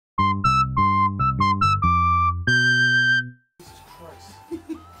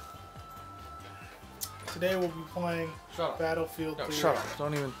Today we'll be playing Battlefield 3. Shut up.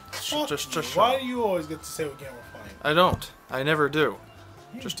 Don't even... Just shut Why up. do you always get to say what game we're playing? I don't. I never do.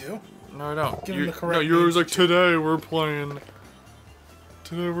 You do? No, I don't. Give him the correct you're always name. like, today we're playing...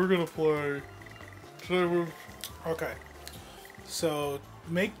 Today we're gonna play... Today we're... Okay. So,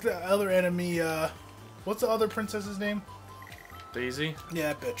 make the other enemy, what's the other princess's name? Daisy?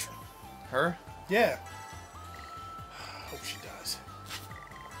 Yeah, that bitch. Her? Yeah. Hope she dies.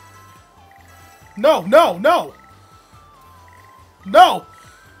 No, no, no! No!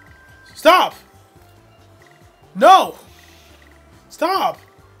 Stop! No! Stop!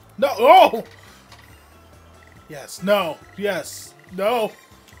 No! Oh! Yes, no, yes, no.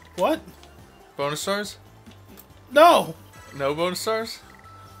 What? Bonus stars? No! No bonus stars?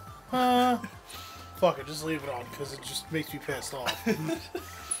 Fuck it, just leave it on, because it just makes me pissed off.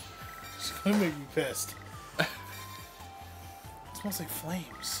 It's gonna make me pissed. It smells like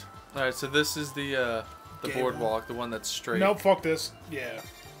flames. Alright, so this is the boardwalk, the one that's straight. Nope, fuck this. Yeah.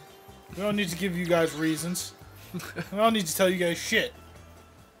 We don't need to give you guys reasons. We don't need to tell you guys shit.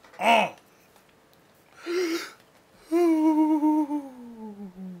 Oh!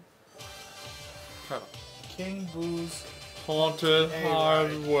 Shut up. King Boo's Haunted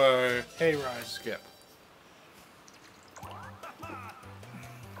Highway. Hayride. Skip.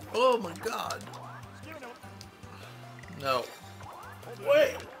 Oh my god. No.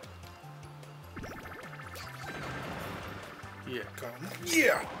 Wait! Yeah.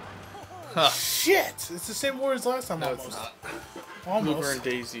 Yeah! Huh. Shit! It's the same word as last time, No, almost. it's not. Almost. Blooper and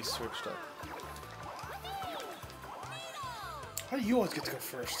Daisy switched up. How do you always get to go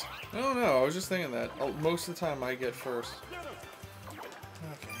first? I don't know, I was just thinking that. Oh, most of the time I get first. Okay,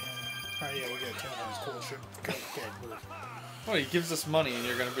 yeah. Alright, yeah, we get 10 points. Cool shit. Okay, move. Oh, he gives us money and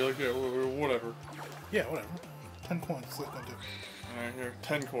you're gonna be like, yeah, whatever. Yeah, whatever. 10 coins. What's that gonna do? Alright, here,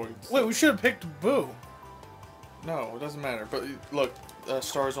 10 coins. Wait, we should have picked Boo. No, it doesn't matter. But look,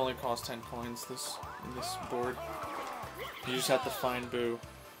 stars only cost 10 coins this board. You just have to find Boo.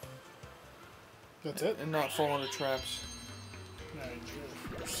 That's it? And not fall into traps. No,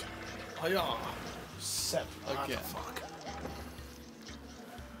 you're first. Hiya! 7. Again. Fuck.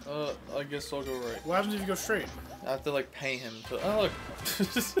 I guess I'll go right. What happens if you go straight? I have to like pay him to. Oh look,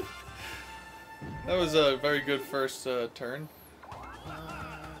 that was a very good first turn.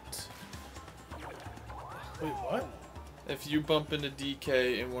 What? Wait, what? If you bump into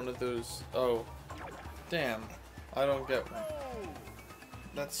DK in one of those, oh, damn, I don't get one.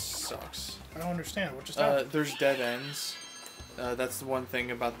 That sucks. I don't understand. What just happened? There's dead ends. That's the one thing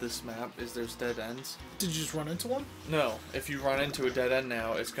about this map is there's dead ends. Did you just run into one? No, if you run into a dead end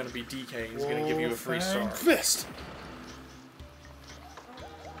now, it's gonna be DK. He's gonna give you a free star. Fist.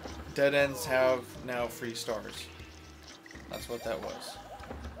 Dead ends have now free stars. That's what that was.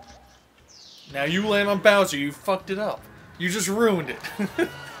 Now you land on Bowser, you fucked it up. You just ruined it.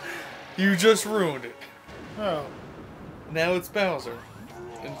 You just ruined it. Oh. Now it's Bowser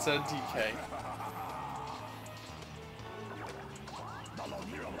instead of DK.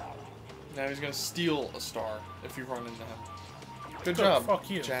 Now he's gonna steal a star if you run into him. Good job, fuck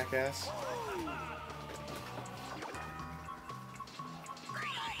you. jackass.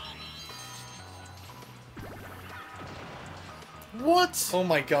 What? Oh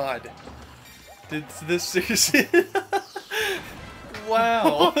my god. Did this seriously?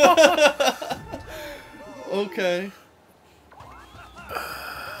 Wow. Okay.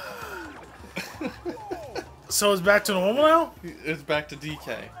 So it's back to normal now? It's back to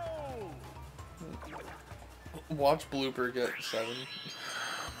DK. Watch Blooper get 7.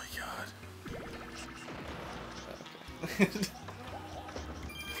 Oh my god.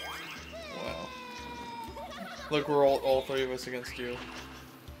 Wow. Look, we're all 3 of us against you.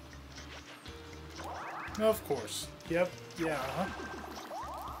 Of course. Yep. Yeah, uh-huh.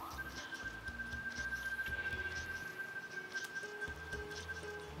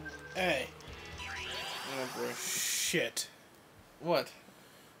 Hey. Oh boy. Shit. What?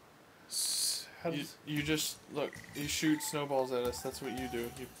 How does... You just, look, you shoot snowballs at us, that's what you do.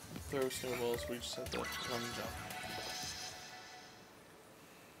 You throw snowballs, we just have to run and jump.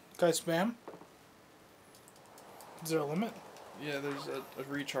 Guys, spam? Is there a limit? Yeah, there's a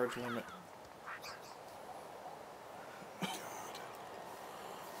recharge limit. God.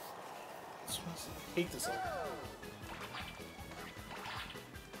 I hate this level.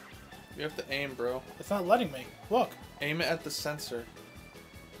 You have to aim, bro. It's not letting me. Look. Aim it at the sensor.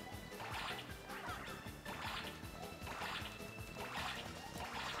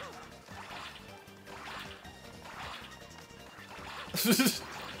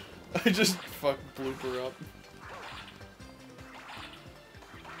 I just fucked Blooper up.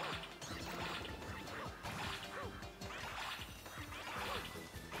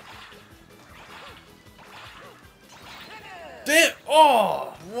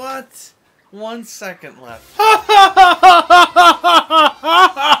 Oh, what? 1 second left. Get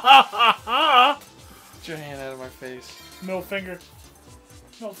your hand out of my face. Middle finger.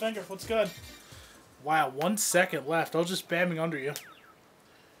 Middle finger. What's good? Wow, 1 second left. I was just spamming under you.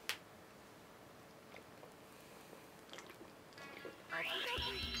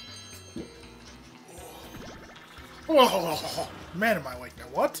 Oh, man, am I awake now?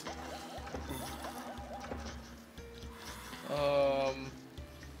 What?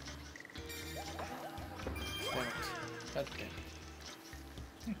 Damn it.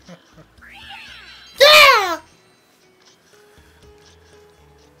 Yeah!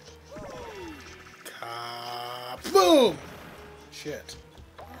 Boom! Shit.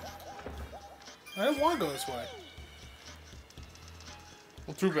 I didn't want to go this way.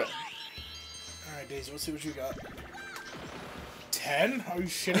 Well, too bad. Alright, Daisy, let's see what you got. 10? Are you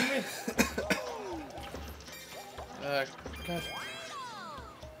shitting me? God.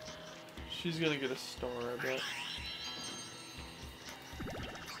 She's gonna get a star, I bet.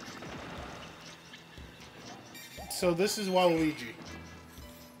 So this is Waluigi.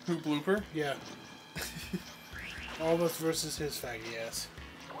 Who, Blooper? Yeah. All of us versus his faggy ass.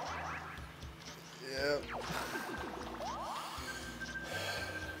 Yep.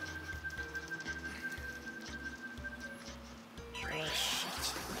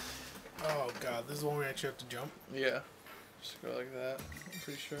 Oh god, this is the one we actually have to jump? Yeah. Just go like that, I'm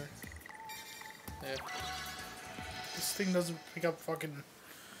pretty sure. Yeah. This thing doesn't pick up fucking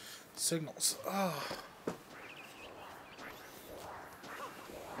signals. Oh.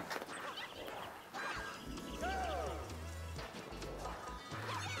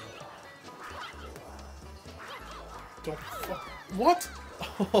 Don't fuck. What?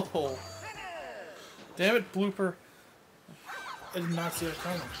 Oh. Damn it, Blooper. I did not see that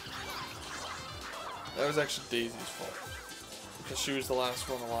coming. That was actually Daisy's fault. Because she was the last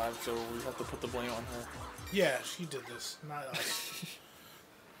one alive, so we have to put the blame on her. Yeah, she did this, not us.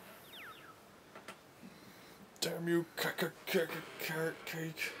 Damn you, cake.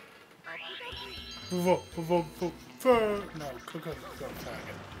 No, cook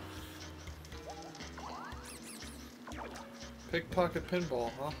faggot. Pickpocket pinball,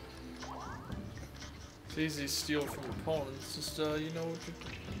 huh? It's easy to steal from opponents. Just, you know what you...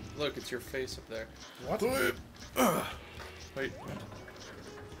 Look, it's your face up there. What? Wait.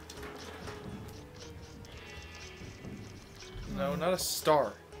 No, not a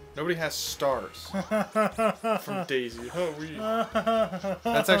star. Nobody has stars. From Daisy. Oh, we...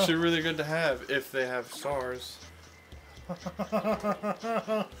 That's actually really good to have, if they have stars.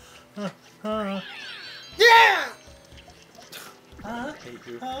 Yeah! I hate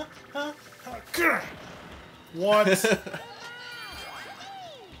you. What?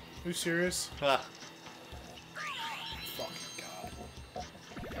 Are you serious? Ah. Fucking god.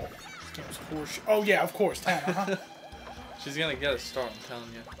 This game's horseshit. Oh yeah, of course. 10, She's gonna get a star, I'm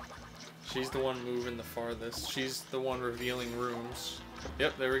telling you. She's the one moving the farthest. She's the one revealing rooms.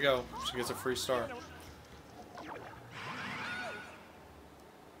 Yep, there we go. She gets a free star.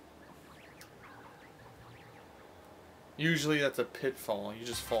 Usually that's a pitfall. You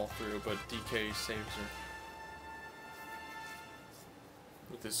just fall through, but DK saves her.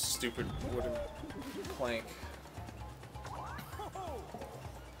 With this stupid wooden plank.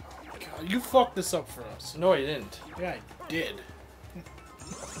 God, you fucked this up for us. No, I didn't. Yeah, I did.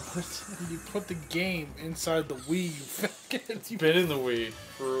 You put the game inside the Wii, you faggot. It's been in the Wii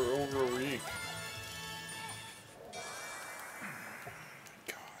for over a week.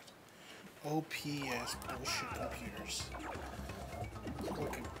 God. OP-ass bullshit computers. Look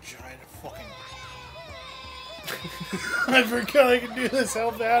like a giant fucking... I forgot I could do this.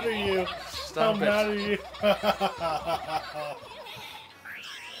 How bad are you? Stop How bad are you?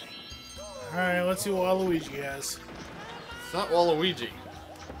 Alright, let's see what Waluigi has. It's not Waluigi.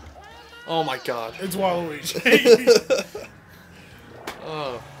 Oh my god. It's Waluigi.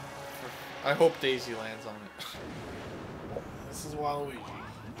 Oh. I hope Daisy lands on it. This is Waluigi.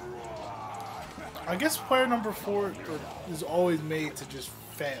 I guess player number 4 is always made to just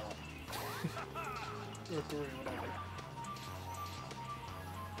fail. Or 3, whatever.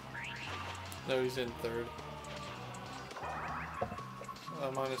 No, he's in third.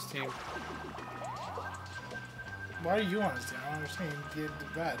 I'm on his team. Why are you on his team? I don't understand. You get to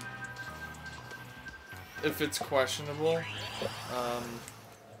bed. If it's questionable,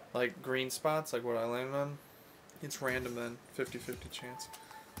 like green spots, like what I landed on, it's random then. 50-50 chance.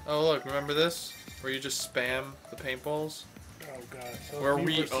 Oh look, remember this? Where you just spam the paintballs? Oh god. So Where me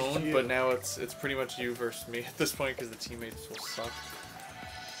we versus own, you. but now it's pretty much you versus me at this point because the teammates will suck.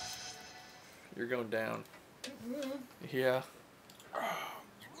 You're going down. Yeah.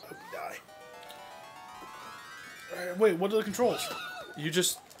 Wait, what are the controls? You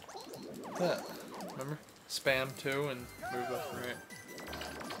just... That. Remember? Spam 2 and move left and right.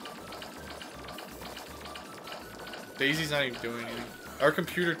 Daisy's not even doing anything. Our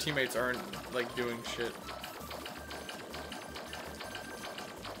computer teammates aren't, like, doing shit.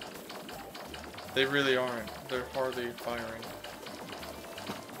 They really aren't. They're hardly firing.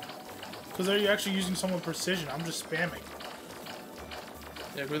 Because they're actually using some with precision. I'm just spamming.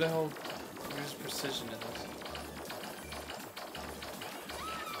 Yeah, who the hell uses precision in this?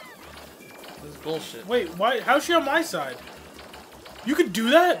 This is bullshit. Wait, why? How's she on my side? You could do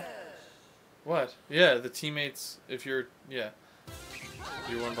that? What? Yeah, the teammates, if you're... Yeah.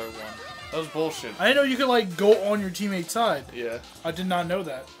 You're 1 by 1. That was bullshit. I didn't know you could, like, go on your teammate's side. Yeah. I did not know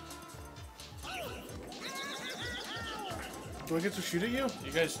that. Do I get to shoot at you?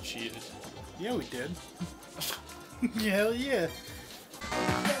 You guys cheated. Yeah, we did. Yeah, hell yeah.